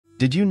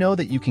Did you know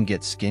that you can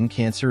get skin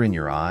cancer in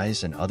your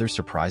eyes and other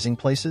surprising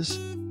places?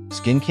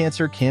 Skin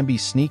cancer can be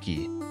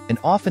sneaky and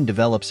often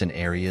develops in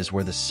areas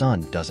where the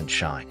sun doesn't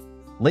shine.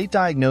 Late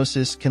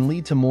diagnosis can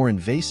lead to more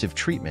invasive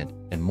treatment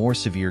and more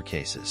severe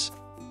cases.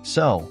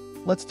 So,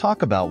 let's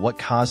talk about what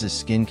causes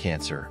skin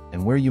cancer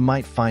and where you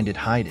might find it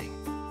hiding.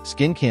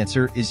 Skin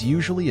cancer is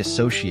usually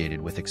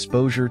associated with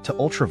exposure to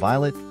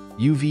ultraviolet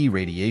UV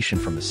radiation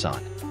from the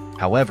sun.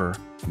 However,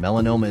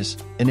 melanomas,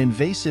 an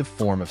invasive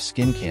form of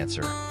skin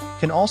cancer,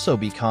 can also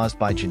be caused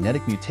by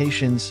genetic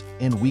mutations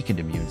and weakened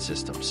immune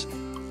systems.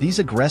 These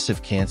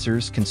aggressive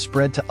cancers can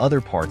spread to other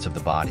parts of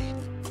the body.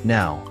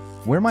 Now,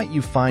 where might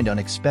you find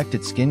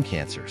unexpected skin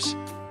cancers?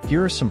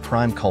 Here are some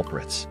prime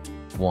culprits.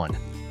 1.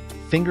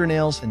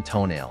 Fingernails and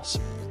toenails.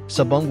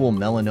 Subungual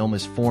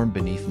melanomas form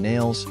beneath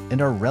nails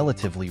and are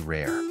relatively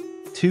rare.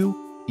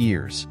 2.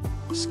 Ears.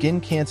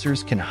 Skin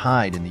cancers can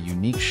hide in the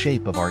unique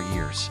shape of our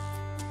ears.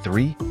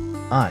 3.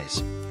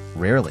 Eyes.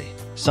 Rarely,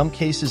 some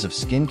cases of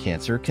skin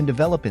cancer can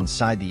develop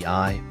inside the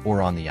eye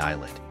or on the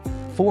eyelid.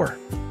 4.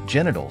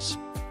 Genitals.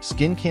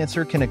 Skin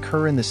cancer can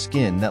occur in the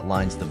skin that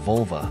lines the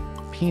vulva,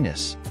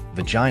 penis,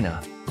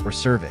 vagina, or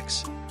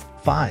cervix.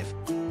 5.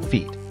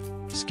 Feet.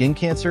 Skin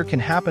cancer can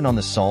happen on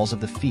the soles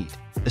of the feet,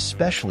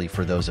 especially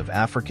for those of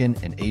African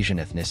and Asian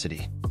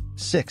ethnicity.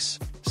 6.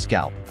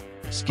 Scalp.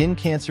 Skin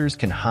cancers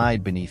can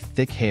hide beneath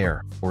thick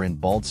hair or in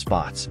bald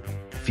spots.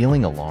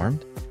 Feeling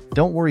alarmed?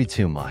 Don't worry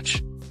too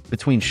much.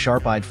 Between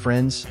sharp-eyed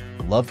friends,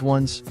 loved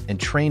ones, and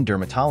trained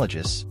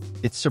dermatologists,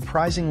 it's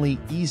surprisingly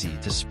easy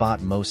to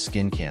spot most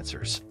skin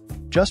cancers.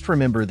 Just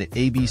remember the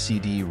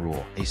ABCDE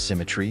Rule: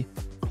 asymmetry,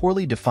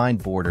 poorly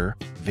defined border,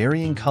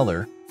 varying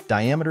color,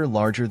 diameter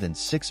larger than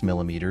 6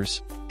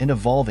 millimeters, and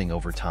evolving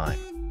over time.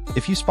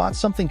 If you spot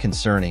something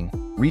concerning,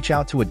 reach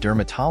out to a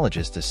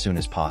dermatologist as soon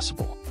as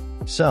possible.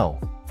 So,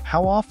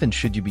 how often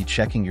should you be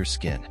checking your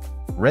skin?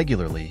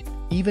 Regularly,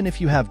 even if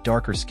you have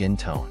darker skin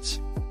tones.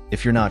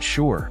 If you're not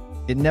sure,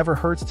 it never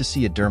hurts to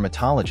see a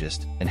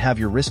dermatologist and have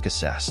your risk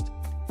assessed.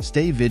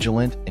 Stay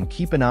vigilant and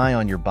keep an eye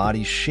on your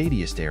body's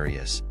shadiest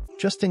areas,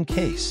 just in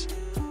case.